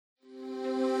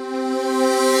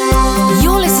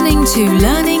listening to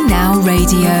Learning Now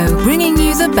Radio, bringing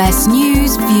you the best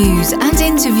news, views and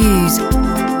interviews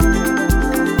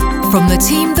from the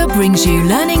team that brings you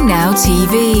Learning Now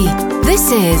TV.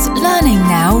 This is Learning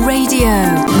Now Radio.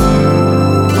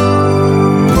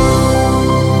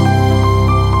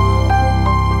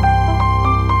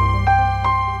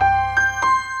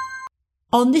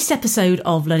 On this episode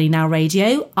of Learning Now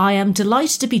Radio, I am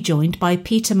delighted to be joined by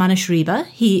Peter Manushrieber.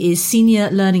 He is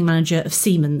Senior Learning Manager of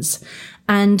Siemens.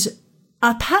 And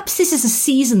perhaps this is a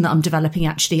season that I'm developing,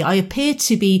 actually. I appear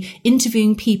to be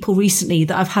interviewing people recently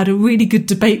that I've had a really good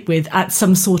debate with at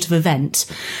some sort of event,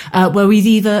 where we've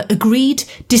either agreed,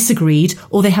 disagreed,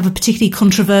 or they have a particularly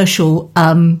controversial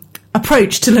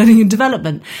approach to learning and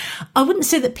development. I wouldn't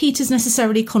say that Peter's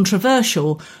necessarily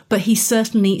controversial, but he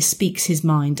certainly speaks his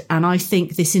mind. And I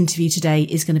think this interview today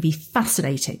is going to be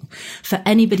fascinating for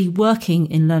anybody working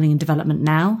in learning and development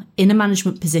now, in a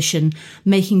management position,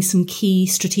 making some key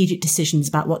strategic decisions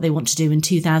about what they want to do in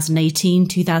 2018,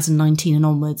 2019 and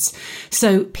onwards.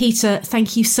 So Peter,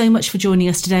 thank you so much for joining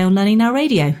us today on Learning Now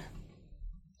Radio.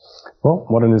 Well,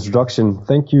 what an introduction.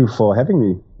 Thank you for having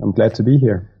me. I'm glad to be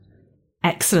here.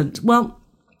 Excellent. Well,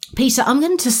 Peter, I'm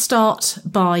going to start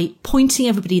by pointing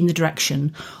everybody in the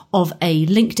direction of a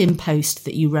LinkedIn post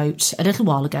that you wrote a little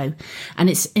while ago,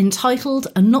 and it's entitled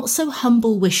A Not So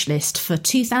Humble Wish List for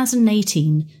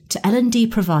 2018 to L&D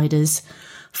Providers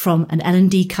from an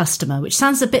L&D Customer, which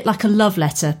sounds a bit like a love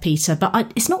letter, Peter,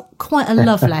 but it's not quite a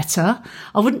love letter.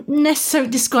 I wouldn't necessarily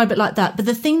describe it like that, but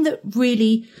the thing that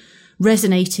really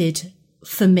resonated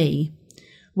for me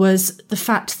was the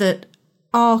fact that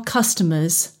are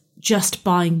customers just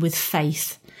buying with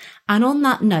faith? And on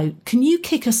that note, can you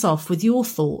kick us off with your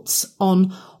thoughts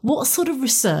on what sort of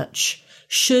research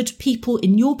should people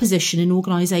in your position in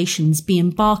organisations be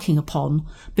embarking upon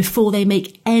before they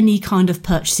make any kind of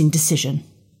purchasing decision?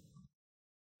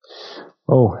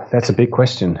 Oh, that's a big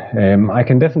question. I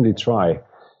can definitely try.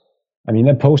 I mean,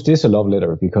 that post is a love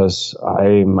letter because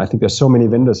I think there's so many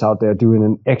vendors out there doing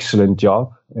an excellent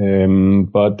job.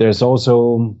 But there's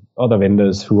also other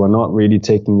vendors who are not really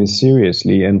taking this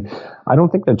seriously. And I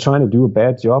don't think they're trying to do a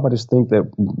bad job. I just think that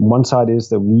one side is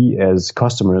that we as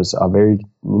customers are very,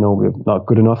 we're not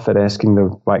good enough at asking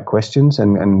the right questions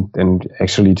and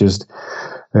actually just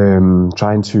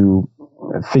trying to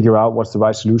figure out what's the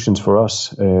right solutions for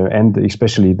us and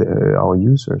especially our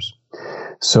users.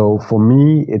 So for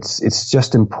me, it's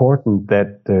just important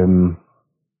that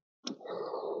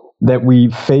that we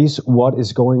face what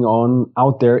is going on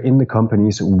out there in the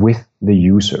companies with the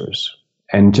users.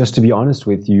 And just to be honest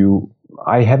with you,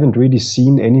 I haven't really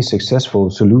seen any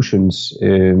successful solutions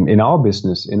in our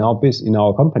business, in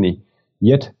our company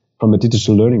yet from a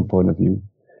digital learning point of view.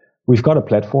 We've got a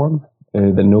platform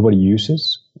that nobody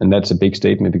uses, and that's a big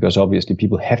statement because obviously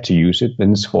people have to use it,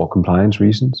 then it's for compliance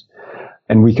reasons.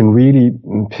 And we can really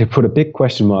put a big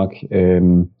question mark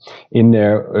in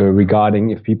there regarding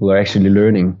if people are actually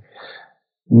learning.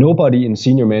 Nobody in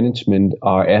senior management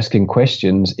are asking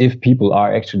questions if people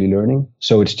are actually learning.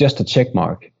 So it's just a check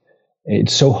mark.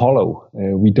 It's so hollow.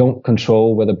 We don't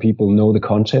control whether people know the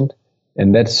content.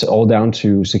 And that's all down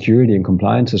to security and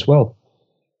compliance as well.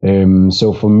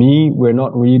 So for me, we're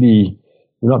not really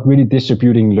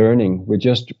distributing learning. We're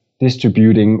just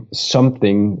distributing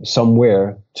something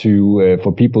somewhere to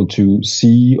for people to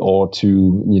see or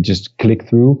to just click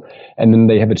through, and then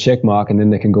they have a check mark and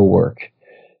then they can go work.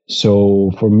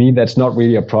 So for me, that's not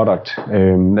really a product.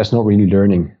 That's not really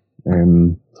learning.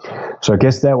 So I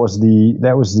guess that was the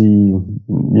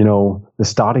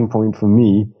starting point for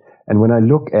me. And when I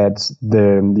look at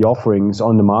the offerings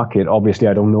on the market, obviously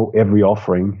I don't know every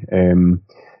offering.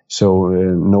 So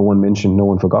no one mentioned, no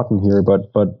one forgotten here,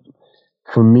 but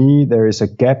for me, there is a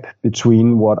gap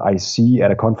between what I see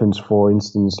at a conference, for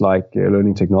instance, like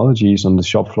Learning Technologies on the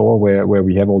shop floor where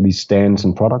we have all these stands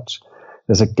and products.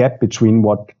 There's a gap between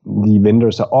what the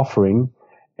vendors are offering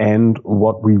and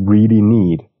what we really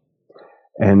need.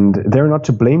 And they're not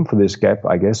to blame for this gap,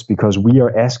 I guess, because we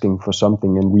are asking for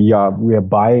something and we are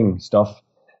buying stuff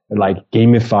like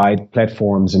gamified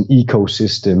platforms and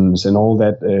ecosystems and all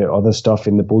that other stuff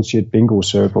in the bullshit bingo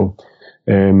circle.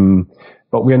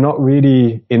 But we're not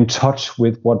really in touch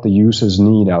with what the users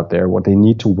need out there, what they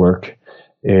need to work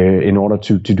in order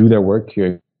to do their work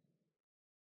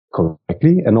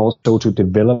correctly and also to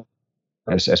develop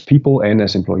as people and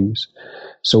as employees.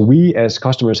 So we as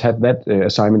customers have that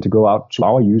assignment to go out to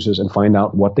our users and find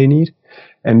out what they need.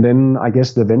 And then I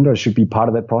guess the vendor should be part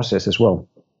of that process as well.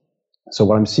 So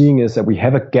what I'm seeing is that we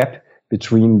have a gap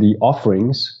between the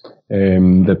offerings,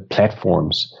 the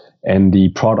platforms, and the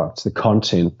products, the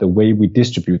content, the way we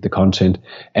distribute the content,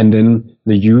 and then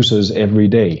the users every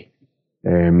day.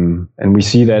 And we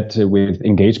see that with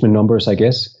engagement numbers, I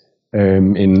guess,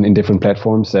 in different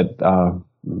platforms that are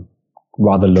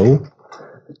rather low.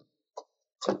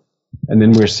 And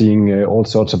then we're seeing all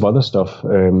sorts of other stuff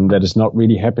that is not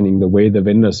really happening the way the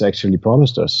vendors actually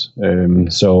promised us.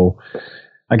 So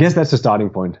I guess that's a starting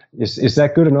point. Is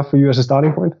that good enough for you as a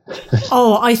starting point?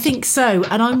 Oh, I think so.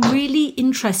 And I'm really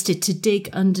interested to dig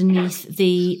underneath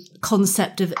the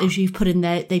concept of, as you've put in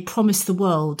there, they promise the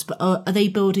world, but are they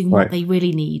building what they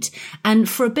really need? And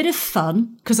for a bit of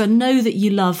fun, because I know that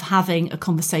you love having a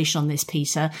conversation on this,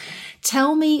 Peter,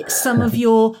 tell me some of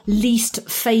your least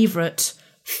favourite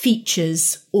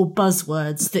features or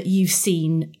buzzwords that you've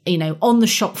seen, on the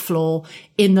shop floor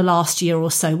in the last year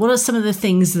or so. What are some of the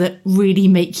things that really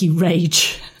make you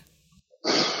rage?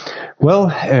 Well,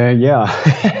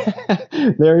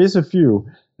 there is a few.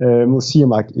 We'll see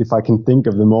if I can think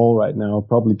of them all right now.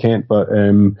 Probably can't, but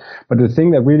the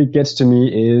thing that really gets to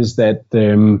me is that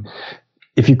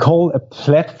if you call a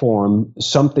platform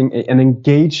something, an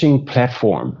engaging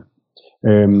platform,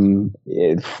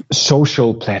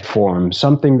 social platform,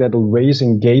 something that will raise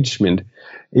engagement,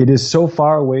 it is so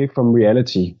far away from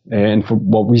reality and from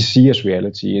what we see as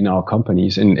reality in our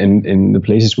companies and in the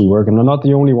places we work. And I'm not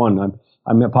the only one.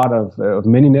 I'm a part of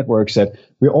many networks that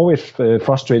we're always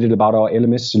frustrated about our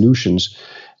LMS solutions.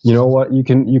 You know what? You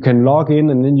can log in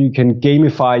and then you can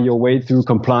gamify your way through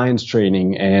compliance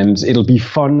training, and it'll be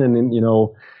fun and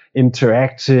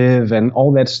interactive and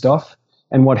all that stuff.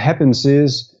 And what happens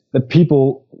is that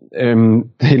people,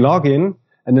 they log in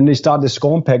and then they start the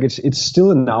SCORM package. It's still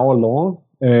an hour long,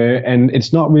 and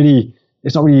it's not really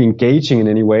engaging in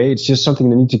any way. It's just something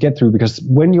they need to get through, because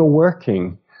when you're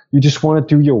working, you just want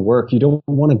to do your work. You don't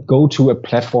want to go to a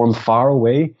platform far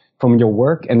away from your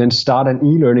work and then start an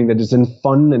e-learning that is then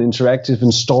fun and interactive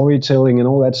and storytelling and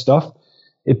all that stuff.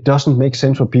 It doesn't make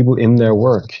sense for people in their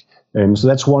work. So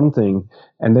that's one thing.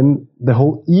 And then the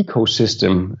whole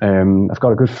ecosystem. I've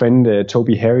got a good friend,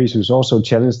 Toby Harris, who's also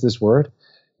challenged this word.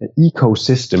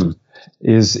 Ecosystem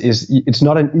it's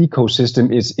not an ecosystem.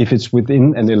 If it's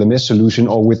within an LMS solution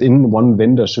or within one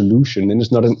vendor solution, then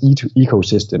it's not an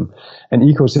ecosystem. An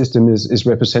ecosystem is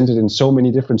represented in so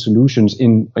many different solutions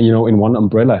in one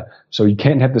umbrella. So you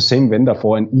can't have the same vendor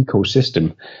for an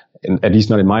ecosystem, at least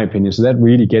not in my opinion. So that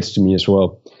really gets to me as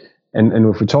well. And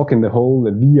if we're talking the whole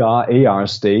VR, AR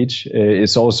stage,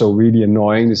 it's also really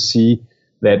annoying to see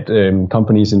that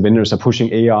companies and vendors are pushing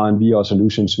AR and VR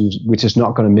solutions, which is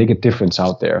not going to make a difference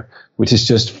out there, which is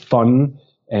just fun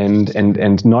and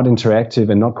not interactive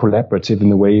and not collaborative in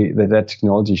the way that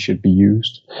technology should be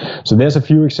used. So there's a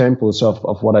few examples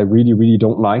of what I really, really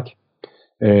don't like.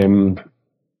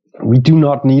 We do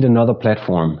not need another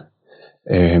platform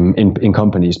in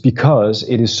companies, because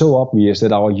it is so obvious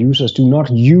that our users do not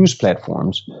use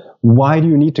platforms. Why do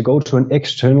you need to go to an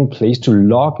external place to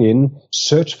log in,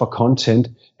 search for content,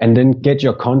 and then get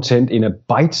your content in a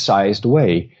bite-sized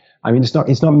way? I mean, it's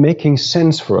not making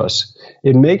sense for us.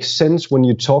 It makes sense when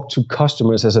you talk to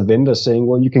customers as a vendor saying,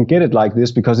 well, you can get it like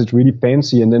this because it's really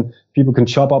fancy, and then people can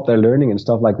chop up their learning and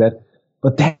stuff like that.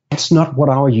 But that's not what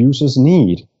our users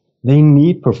need. They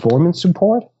need performance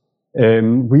support.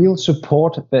 Real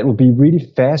support that will be really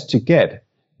fast to get.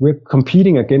 We're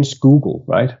competing against Google,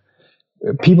 right?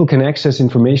 People can access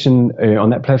information on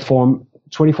that platform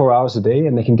 24 hours a day,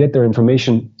 and they can get their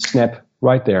information snap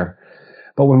right there.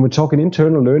 But when we're talking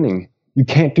internal learning, you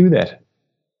can't do that.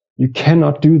 You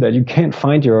cannot do that. You can't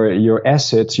find your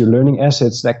assets, your learning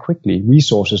assets that quickly.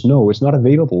 Resources, no, it's not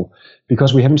available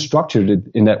because we haven't structured it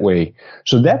in that way.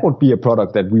 So that would be a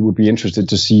product that we would be interested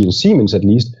to see in Siemens, at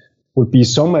least, would be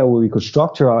somewhere where we could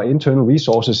structure our internal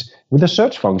resources with a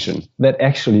search function that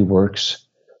actually works.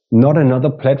 Not another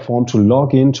platform to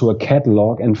log into a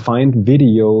catalog and find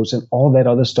videos and all that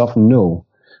other stuff. No,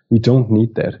 we don't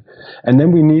need that. And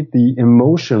then we need the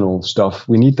emotional stuff.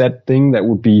 We need that thing that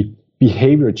would be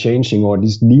behavior changing, or at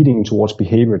least leading towards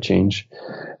behavioral change.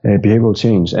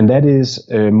 And that is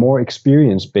more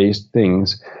experience-based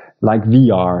things. Like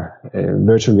VR,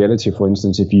 virtual reality, for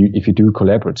instance, if you do it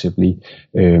collaboratively,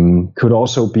 could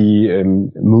also be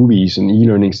movies and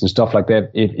e-learnings and stuff like that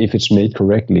if it's made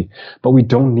correctly. But we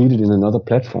don't need it in another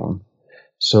platform.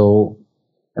 So,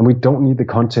 and we don't need the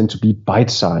content to be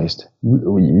bite-sized.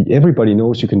 Everybody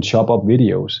knows you can chop up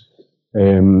videos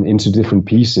into different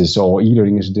pieces, or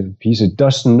e-learning into different pieces. It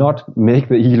does not make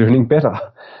the e-learning better.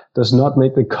 Does not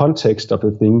make the context of the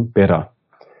thing better.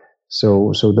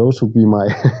 So those would be my,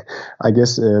 I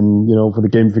guess, for the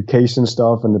gamification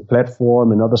stuff and the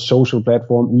platform and other social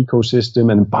platform ecosystem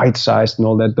and bite-sized and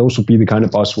all that, those would be the kind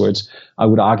of buzzwords I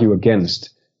would argue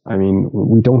against. I mean,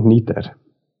 we don't need that.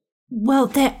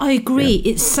 Well, I agree.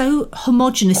 Yeah. It's so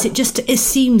homogenous. It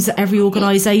seems that every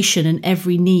organisation and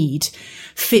every need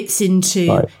fits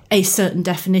into a certain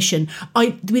definition.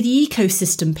 With the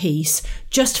ecosystem piece,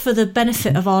 just for the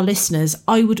benefit of our listeners,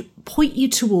 I would point you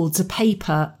towards a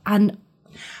paper, and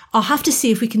I'll have to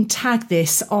see if we can tag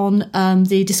this on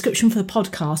the description for the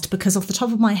podcast, because off the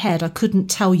top of my head, I couldn't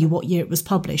tell you what year it was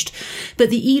published. But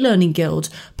the eLearning Guild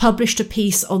published a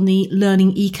piece on the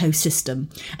learning ecosystem.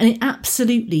 And it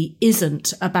absolutely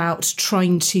isn't about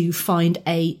trying to find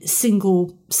a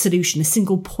single solution, a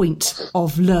single point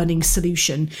of learning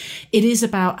solution. It is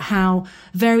about how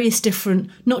various different,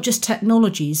 not just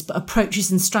technologies, but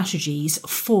approaches and strategies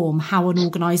form how an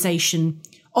organisation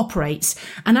operates.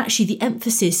 And actually the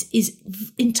emphasis is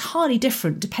entirely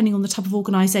different depending on the type of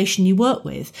organisation you work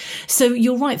with. So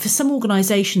you're right, for some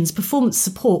organisations, performance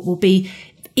support will be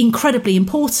incredibly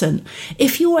important.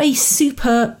 If you're a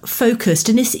super focused,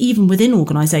 and this even within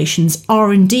organisations,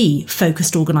 R&D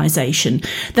focused organisation,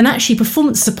 then actually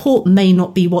performance support may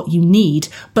not be what you need,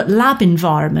 but lab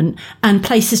environment and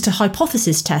places to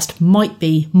hypothesis test might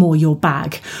be more your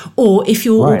bag. Or if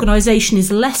your organisation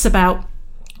is less about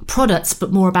products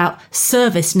but more about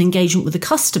service and engagement with the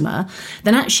customer,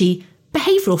 then actually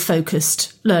behavioural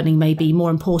focused learning may be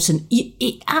more important.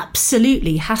 It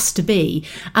absolutely has to be.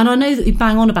 And I know that we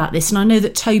bang on about this, and I know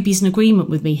that Toby's in agreement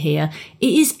with me here. It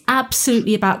is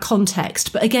absolutely about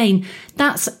context. But again,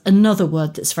 that's another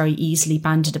word that's very easily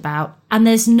bandied about. And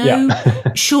there's no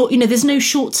there's no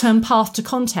short-term path to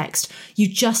context. You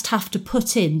just have to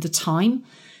put in the time.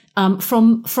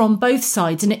 From both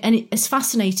sides. And it's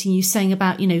fascinating you saying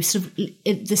about, sort of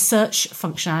the search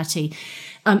functionality.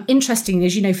 Interesting,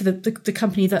 as you know, for the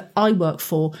company that I work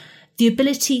for, the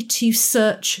ability to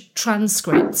search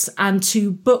transcripts and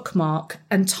to bookmark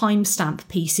and timestamp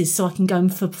pieces so I can go in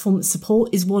for performance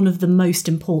support is one of the most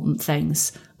important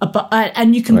things.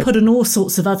 And you can put in all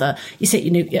sorts of other,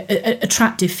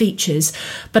 attractive features,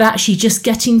 but actually just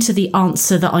getting to the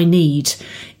answer that I need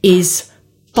is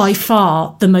by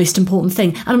far the most important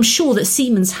thing. And I'm sure that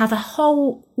Siemens have a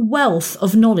whole wealth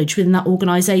of knowledge within that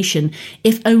organisation.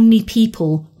 If only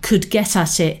people could get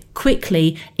at it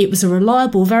quickly, it was a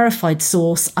reliable, verified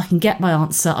source, I can get my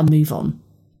answer and move on.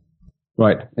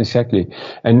 Right, exactly.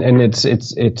 And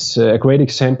it's a great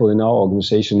example in our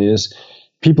organisation is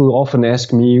people often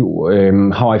ask me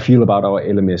how I feel about our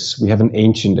LMS. We have an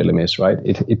ancient LMS, right?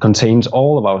 It contains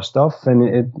all of our stuff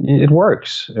and it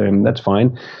works. That's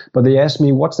fine. But they ask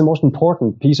me, what's the most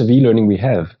important piece of e-learning we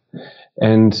have?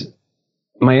 And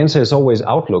my answer is always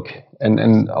Outlook.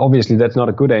 And obviously that's not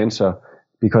a good answer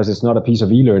because it's not a piece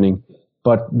of e-learning.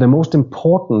 But the most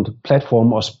important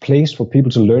platform or place for people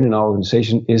to learn in our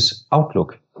organization is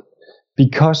Outlook,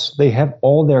 because they have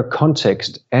all their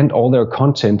context and all their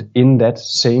content in that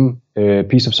same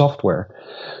piece of software.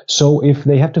 So if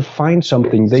they have to find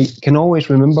something, they can always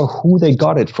remember who they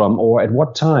got it from or at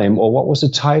what time or what was the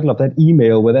title of that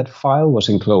email where that file was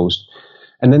enclosed.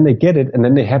 And then they get it and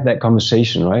then they have that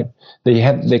conversation, right?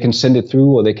 They can send it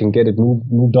through or they can get it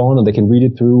moved on or they can read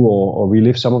it through or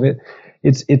relive some of it.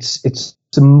 It's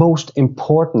the most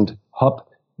important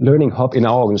learning hub in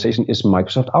our organization is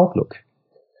Microsoft Outlook.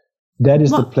 That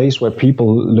is the place where people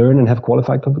learn and have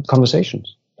qualified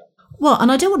conversations. Well,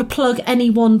 and I don't want to plug any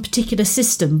one particular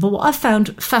system, but what I've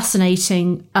found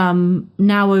fascinating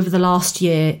now over the last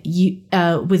year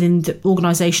within the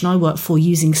organisation I work for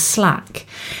using Slack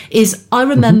is I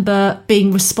remember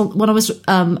being when I was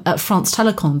at France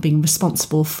Telecom, being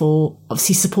responsible for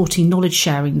obviously supporting knowledge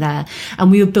sharing there,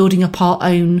 and we were building up our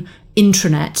own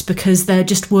intranet because there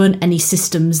just weren't any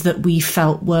systems that we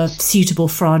felt were suitable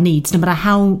for our needs. No matter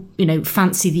how,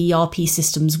 fancy the ERP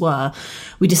systems were,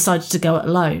 we decided to go it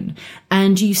alone.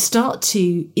 And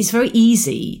it's very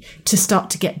easy to start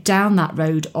to get down that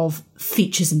road of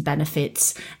features and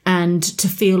benefits and to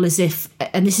feel as if,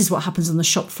 and this is what happens on the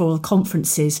shop floor of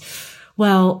conferences,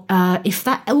 well, if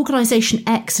that organisation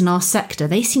X in our sector,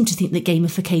 they seem to think that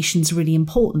gamification is really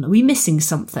important. Are we missing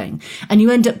something? And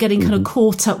you end up getting kind of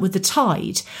caught up with the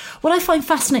tide. What I find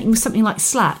fascinating with something like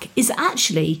Slack is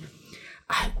actually,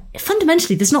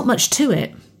 fundamentally, there's not much to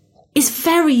it. It's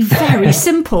very, very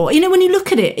simple. When you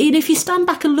look at it, if you stand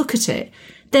back and look at it,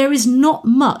 there is not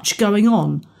much going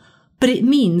on. But it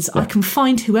means I can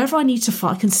find whoever I need to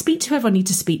find. I can speak to whoever I need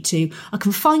to speak to. I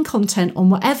can find content on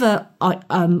whatever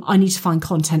I need to find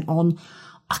content on.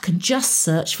 I can just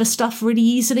search for stuff really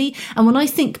easily. And when I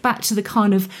think back to the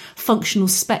kind of functional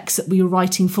specs that we were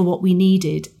writing for what we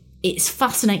needed, it's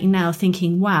fascinating now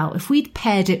thinking, wow, if we'd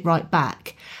paired it right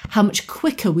back, how much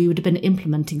quicker we would have been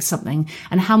implementing something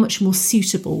and how much more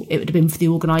suitable it would have been for the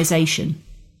organisation.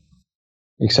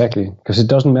 Exactly, because it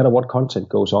doesn't matter what content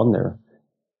goes on there.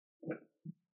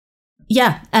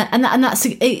 Yeah, and that's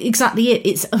exactly it.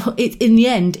 It's in the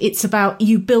end, it's about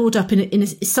you build up in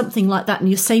something like that, and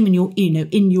you're same in your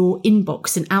in your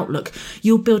inbox in Outlook.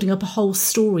 You're building up a whole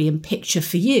story and picture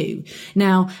for you.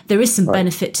 Now there is some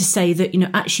benefit to say that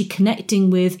actually connecting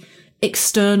with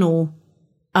external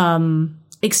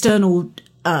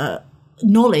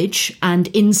knowledge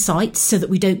and insights, so that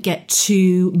we don't get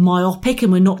too myopic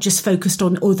and we're not just focused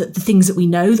on the things that we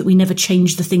know, that we never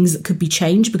change the things that could be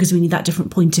changed because we need that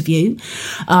different point of view,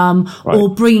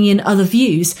 or bringing in other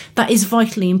views. That is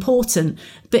vitally important.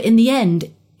 But in the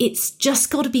end, it's just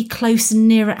got to be close and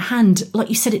near at hand. Like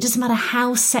you said, it doesn't matter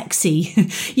how sexy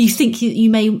you think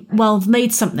you may well have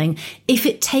made something. If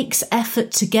it takes effort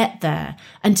to get there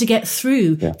and to get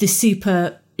through this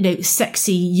super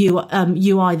sexy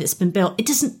UI that's been built, it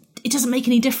doesn't make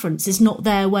any difference. It's not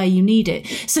there where you need it.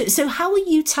 So how are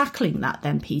you tackling that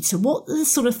then, Peter? What are the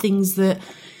sort of things that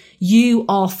you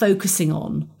are focusing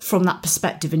on from that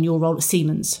perspective in your role at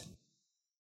Siemens?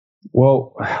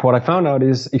 Well, what I found out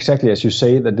is exactly as you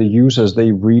say, that the users,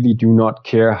 they really do not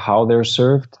care how they're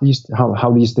served,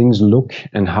 how these things look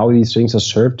and how these things are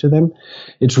served to them.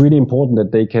 It's really important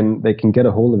that they can get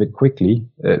a hold of it quickly.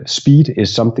 Speed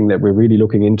is something that we're really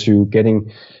looking into,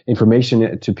 getting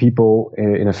information to people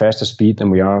in a faster speed than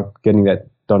we are getting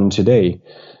that done today.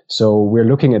 So we're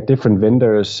looking at different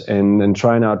vendors and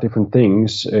trying out different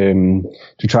things to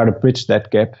try to bridge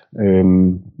that gap.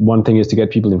 One thing is to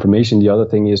get people information. The other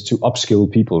thing is to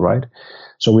upskill people, right?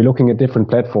 So we're looking at different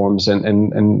platforms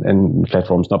and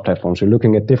platforms, not platforms. We're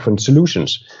looking at different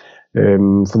solutions.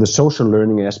 For the social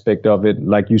learning aspect of it,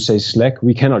 like you say, Slack,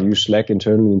 we cannot use Slack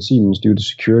internally in Siemens due to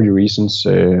security reasons.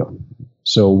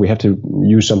 So we have to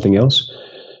use something else.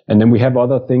 And then we have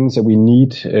other things that we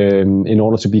need in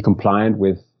order to be compliant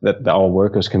with that our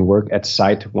workers can work at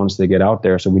site once they get out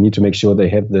there. So we need to make sure they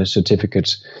have the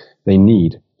certificates they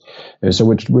need. So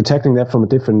we're tackling that from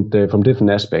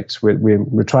different aspects.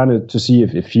 We're trying to see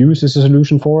if Fuse is a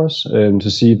solution for us,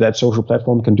 to see if that social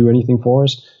platform can do anything for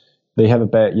us. They have a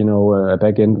back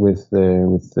end with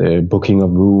booking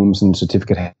of rooms and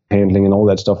certificate handling and all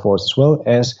that stuff for us, as well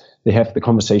as they have the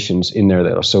conversations in there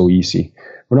that are so easy.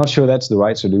 We're not sure that's the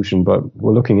right solution, but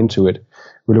we're looking into it.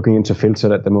 We're looking into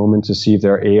Filter at the moment to see if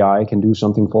their AI can do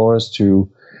something for us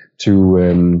to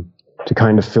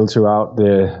kind of filter out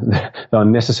the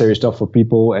unnecessary stuff for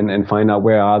people and find out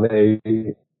where are they.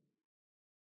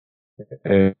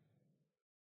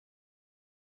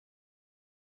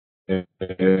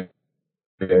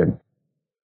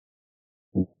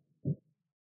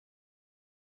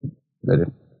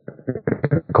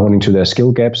 According to their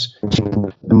skill gaps.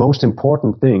 The most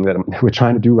important thing that we're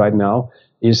trying to do right now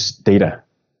is data.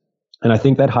 And I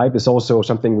think that hype is also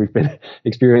something we've been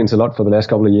experiencing a lot for the last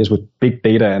couple of years with big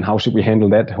data and how should we handle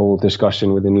that whole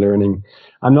discussion within learning.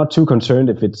 I'm not too concerned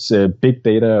if it's big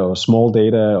data or small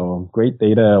data or great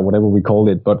data or whatever we call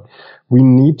it, but we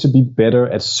need to be better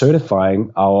at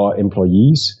certifying our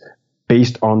employees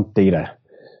based on data.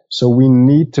 So we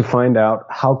need to find out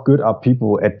how good are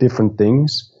people at different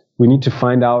things. We need to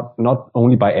find out not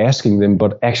only by asking them,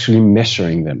 but actually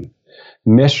measuring them.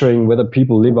 Measuring whether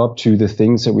people live up to the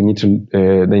things that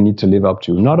they need to live up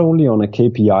to, not only on a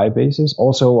KPI basis,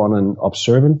 also on an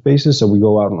observant basis. So we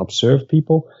go out and observe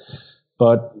people,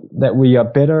 but that we are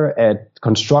better at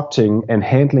constructing and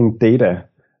handling data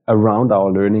around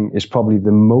our learning is probably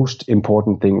the most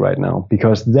important thing right now,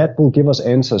 because that will give us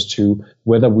answers to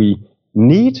whether we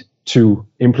need to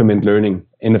implement learning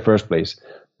in the first place.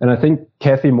 And I think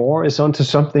Kathy Moore is onto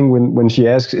something when she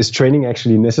asks, is training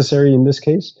actually necessary in this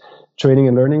case? Training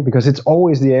and learning, because it's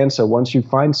always the answer. Once you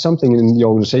find something in the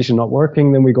organization not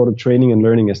working, then we go to training and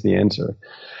learning as the answer.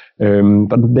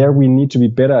 But there we need to be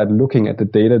better at looking at the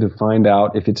data to find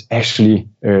out if it's actually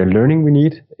learning we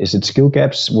need. Is it skill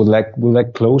gaps? Will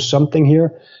that close something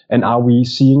here? And are we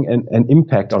seeing an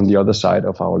impact on the other side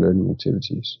of our learning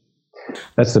activities?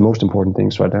 That's the most important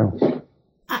things right now.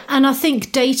 And I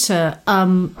think data,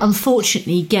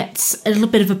 unfortunately, gets a little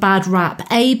bit of a bad rap.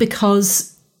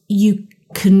 Because you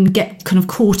can get kind of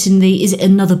caught in is it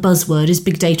another buzzword? Is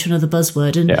big data another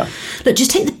buzzword? And look,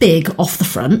 just take the big off the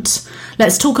front.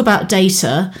 Let's talk about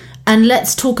data, and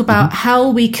let's talk about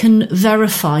how we can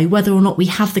verify whether or not we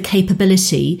have the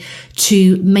capability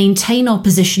to maintain our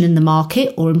position in the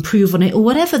market or improve on it, or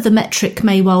whatever the metric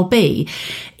may well be.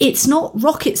 It's not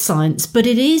rocket science, but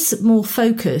it is more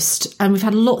focused. And we've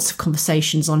had lots of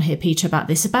conversations on here, Peter, about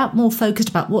this, about more focused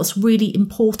about what's really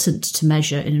important to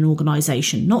measure in an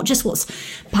organisation, not just what's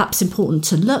perhaps important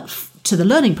to look to the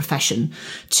learning profession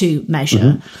to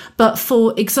measure. But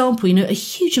for example, a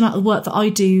huge amount of work that I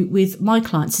do with my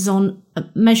clients is on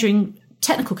measuring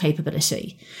technical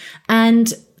capability.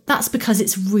 And that's because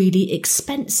it's really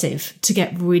expensive to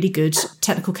get really good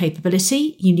technical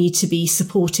capability. You need to be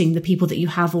supporting the people that you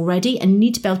have already, and you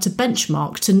need to be able to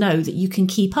benchmark to know that you can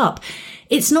keep up.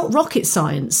 It's not rocket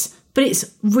science, but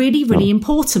it's really, really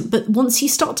important. But once you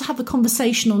start to have a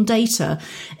conversation on data,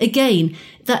 again,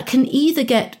 that can either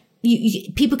get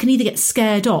people can either get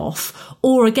scared off,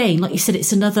 or again, like you said,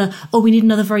 it's we need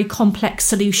another very complex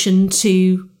solution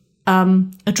to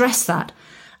address that.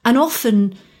 And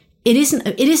often it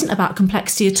isn't about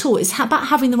complexity at all. It's about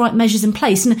having the right measures in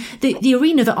place. And the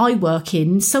arena that I work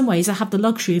in some ways, I have the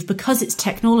luxury of, because it's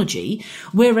technology,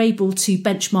 we're able to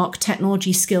benchmark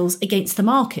technology skills against the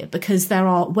market, because there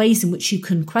are ways in which you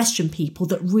can question people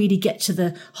that really get to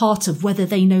the heart of whether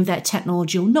they know their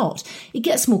technology or not. It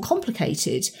gets more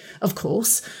complicated, of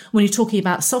course, when you're talking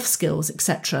about soft skills,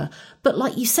 etc. But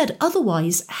like you said,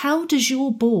 otherwise, how does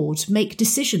your board make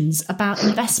decisions about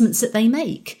investments that they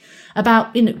make?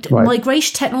 About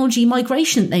technology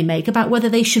migration that they make, about whether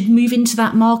they should move into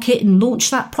that market and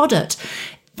launch that product.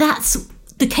 That's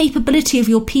the capability of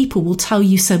your people will tell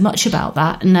you so much about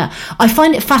that. And I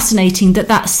find it fascinating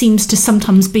that seems to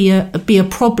sometimes be a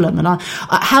problem. And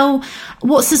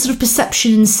what's the sort of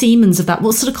perception in Siemens of that?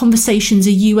 What sort of conversations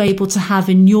are you able to have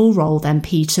in your role then,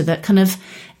 Peter, that kind of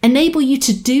enable you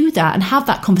to do that and have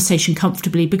that conversation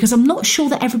comfortably? Because I'm not sure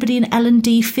that everybody in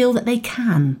L&D feel that they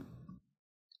can.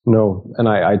 No, and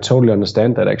I totally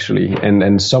understand that, actually.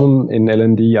 And some in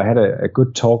L&D, I had a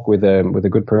good talk with a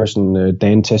good person,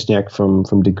 Dan Tesniak from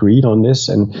Degreed on this,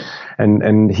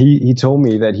 and he told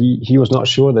me that he was not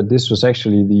sure that this was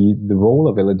actually the role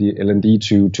of L&D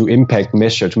to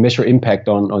measure impact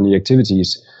on the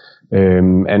activities.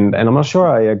 And I'm not sure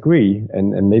I agree,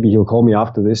 and maybe he'll call me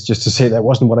after this just to say that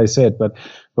wasn't what I said, but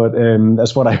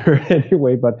that's what I heard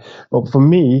anyway. But for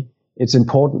me, it's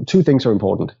important. Two things are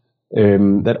important.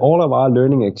 That all of our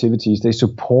learning activities, they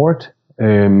support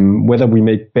whether we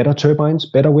make better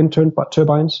wind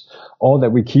turbines, or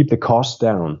that we keep the costs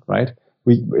down, right?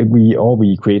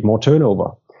 We create more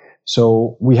turnover.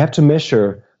 So we have to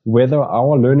measure whether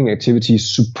our learning activities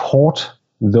support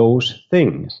those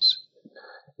things.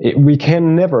 We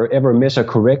can never ever measure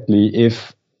correctly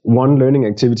if one learning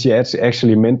activity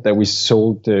actually meant that we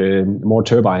sold more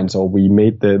turbines, or we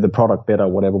made the product better,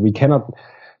 whatever. We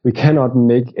cannot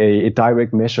make a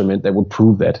direct measurement that would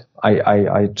prove that.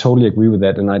 I totally agree with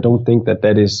that, and I don't think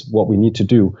that is what we need to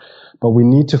do. But we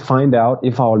need to find out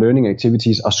if our learning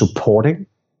activities are supporting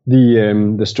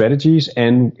the strategies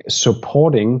and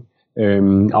supporting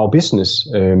our business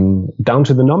down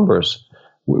to the numbers.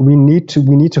 We need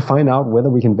to find out whether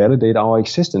we can validate our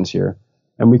existence here,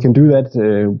 and we can do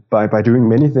that by doing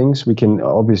many things. We can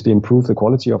obviously improve the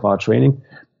quality of our training,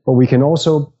 but we can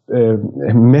also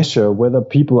measure whether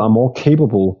people are more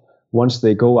capable once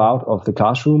they go out of the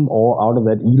classroom or out of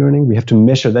that e-learning. We have to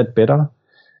measure that better.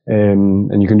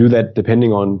 And you can do that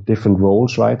depending on different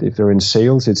roles, right? If they're in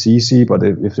sales, it's easy, but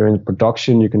if they're in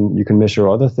production, you can measure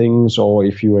other things. Or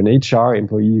if you're an HR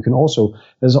employee,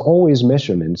 there's always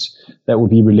measurements that would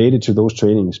be related to those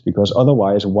trainings, because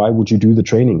otherwise, why would you do the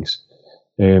trainings?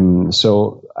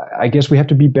 So I guess we have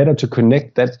to be better to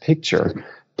connect that picture.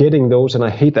 Getting those, and I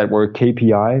hate that word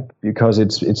KPI because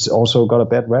it's also got a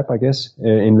bad rap, I guess,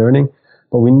 in learning.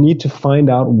 But we need to find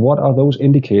out what are those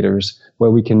indicators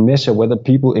where we can measure whether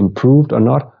people improved or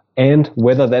not, and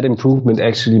whether that improvement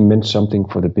actually meant something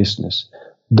for the business.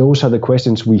 Those are the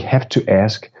questions we have to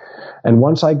ask. And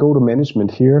once I go to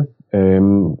management here,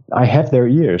 I have their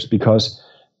ears, because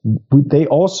they're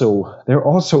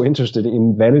also interested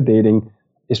in validating,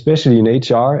 especially in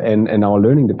HR and our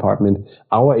learning department,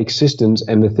 our existence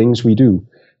and the things we do.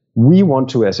 We want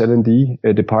to, as L&D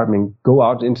department, go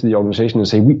out into the organization and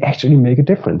say, we actually make a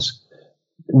difference.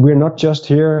 We're not just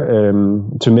here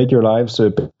to make your lives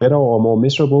better or more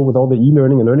miserable with all the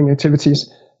e-learning and learning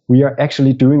activities. We are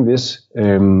actually doing this.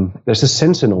 There's a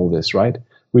sense in all this, right?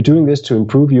 We're doing this to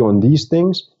improve you on these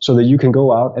things so that you can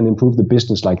go out and improve the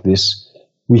business like this.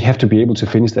 We have to be able to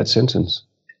finish that sentence.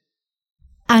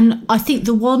 And I think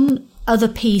the one other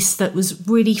piece that was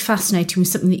really fascinating with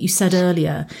something that you said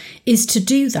earlier is to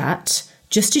do that,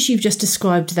 just as you've just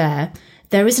described there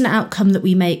is an outcome that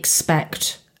we may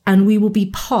expect, and we will be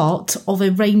part of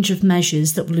a range of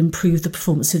measures that will improve the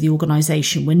performance of the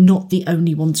organisation. We're not the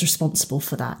only ones responsible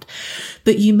for that.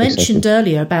 But you mentioned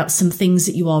earlier about some things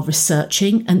that you are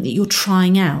researching and that you're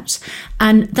trying out.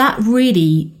 And that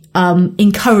really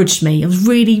encouraged me. It was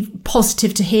really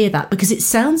positive to hear that, because it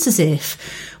sounds as if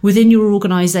within your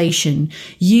organisation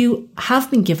you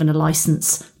have been given a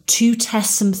licence to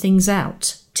test some things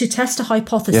out, to test a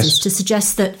hypothesis, yes, to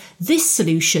suggest that this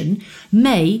solution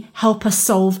may help us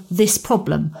solve this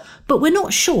problem. But we're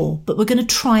not sure, but we're going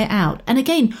to try it out. And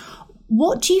again,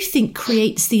 what do you think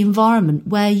creates the environment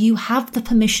where you have the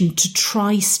permission to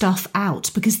try stuff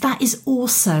out? Because that is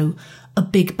also a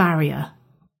big barrier.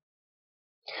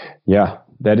 Yeah,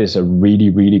 that is a really,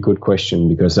 really good question,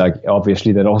 because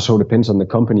obviously that also depends on the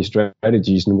company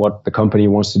strategies and what the company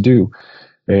wants to do.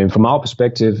 From our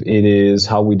perspective, it is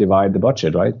how we divide the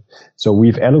budget, right? So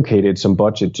we've allocated some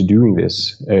budget to doing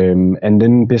this, and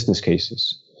then business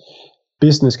cases.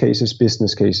 Business cases.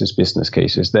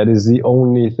 That is the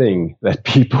only thing that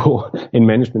people in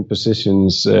management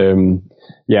positions,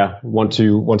 want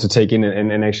to take in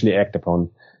and actually act upon.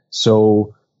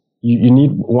 So you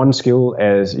need one skill,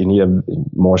 as you need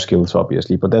more skills,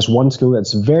 obviously, but there's one skill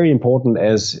that's very important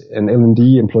as an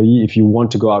L&D employee. If you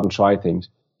want to go out and try things,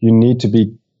 you need to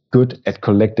be good at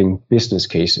collecting business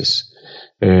cases.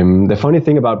 The funny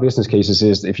thing about business cases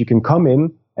is if you can come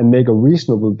in and make a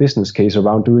reasonable business case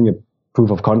around doing a proof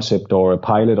of concept or a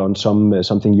pilot on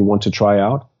something you want to try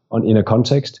out in a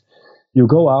context, you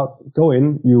go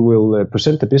in, you will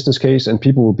present the business case, and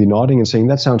people will be nodding and saying,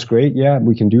 that sounds great. Yeah,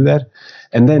 we can do that.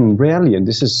 And then rarely, and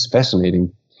this is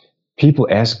fascinating, people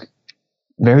ask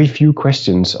very few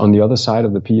questions on the other side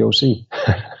of the POC.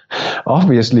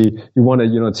 Obviously, you want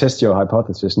to, test your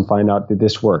hypothesis and find out, did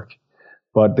this work?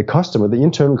 But the customer, the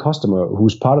internal customer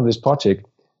who's part of this project,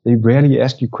 they rarely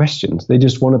ask you questions. They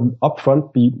just want to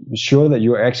upfront be sure that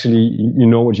you're actually, you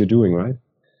know what you're doing, right?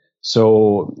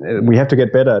 So we have to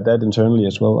get better at that internally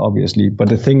as well, obviously. But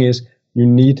the thing is, you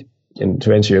need, and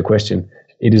to answer your question,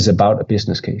 it is about a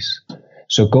business case.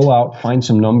 So go out, find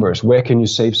some numbers. Where can you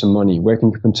save some money? Where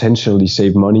can you potentially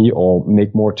save money or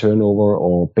make more turnover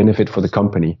or benefit for the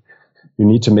company? You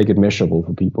need to make it measurable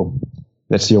for people.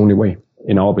 That's the only way,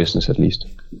 in our business at least.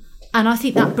 And I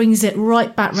think that brings it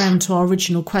right back round to our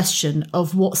original question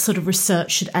of what sort of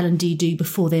research should L&D do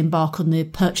before they embark on the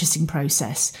purchasing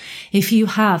process. If you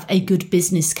have a good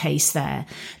business case there,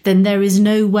 then there is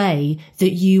no way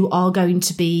that you are going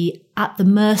to be at the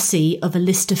mercy of a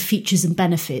list of features and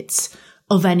benefits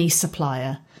of any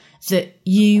supplier. That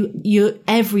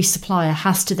every supplier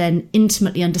has to then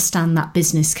intimately understand that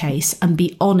business case and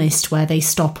be honest where they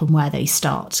stop and where they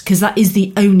start, because that is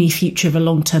the only future of a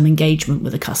long-term engagement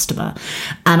with a customer.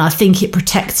 And I think it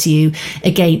protects you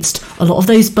against a lot of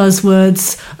those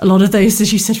buzzwords, a lot of those,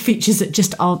 as you said, features that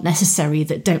just aren't necessary,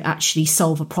 that don't actually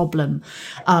solve a problem.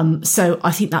 So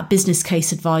I think that business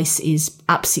case advice is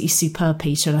absolutely superb,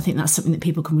 Peter, and I think that's something that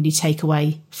people can really take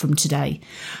away from today.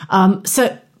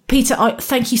 So Peter, I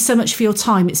thank you so much for your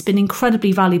time. It's been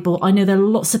incredibly valuable. I know there are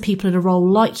lots of people in a role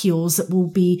like yours that will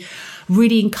be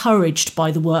really encouraged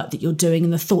by the work that you're doing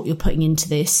and the thought you're putting into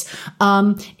this.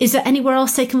 Is there anywhere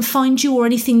else they can find you, or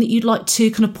anything that you'd like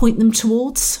to kind of point them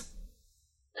towards?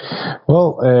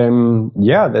 Well,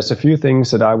 there's a few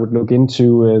things that I would look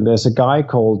into. There's a guy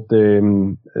called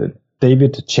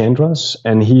David Chandras,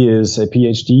 and he is a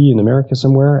PhD in America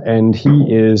somewhere, and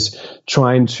he is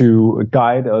trying to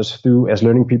guide us through, as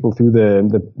learning people, through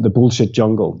the bullshit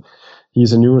jungle.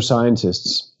 He's a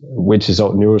neuroscientist, which is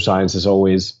neuroscience is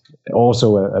always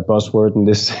also a buzzword in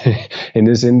this in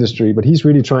this industry, but he's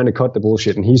really trying to cut the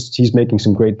bullshit, and he's making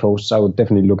some great posts. I would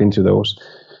definitely look into those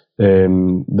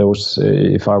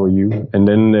if I were you. And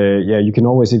then you can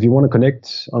always, if you want to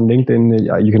connect on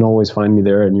LinkedIn, you can always find me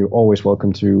there, and you're always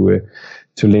welcome to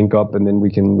link up, and then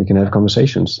we can have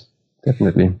conversations.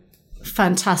 Definitely.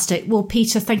 Fantastic. Well,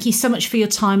 Peter, thank you so much for your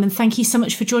time, and thank you so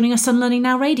much for joining us on Learning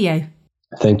Now Radio.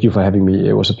 Thank you for having me.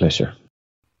 It was a pleasure.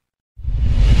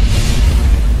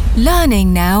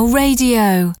 Learning Now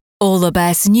Radio. All the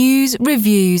best news,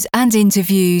 reviews and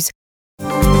interviews.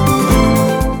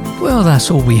 Well,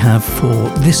 that's all we have for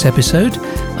this episode.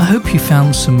 I hope you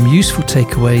found some useful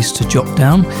takeaways to jot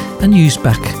down and use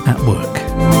back at work.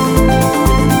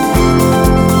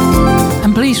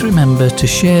 And please remember to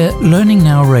share Learning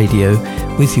Now Radio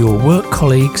with your work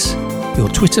colleagues, your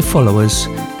Twitter followers,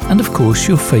 and of course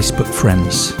your Facebook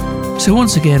friends. So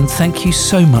once again, thank you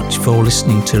so much for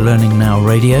listening to Learning Now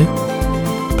Radio.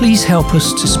 Please help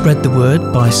us to spread the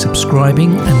word by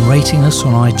subscribing and rating us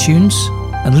on iTunes.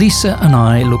 And Lisa and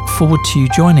I look forward to you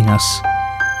joining us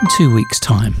in 2 weeks'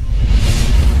 time.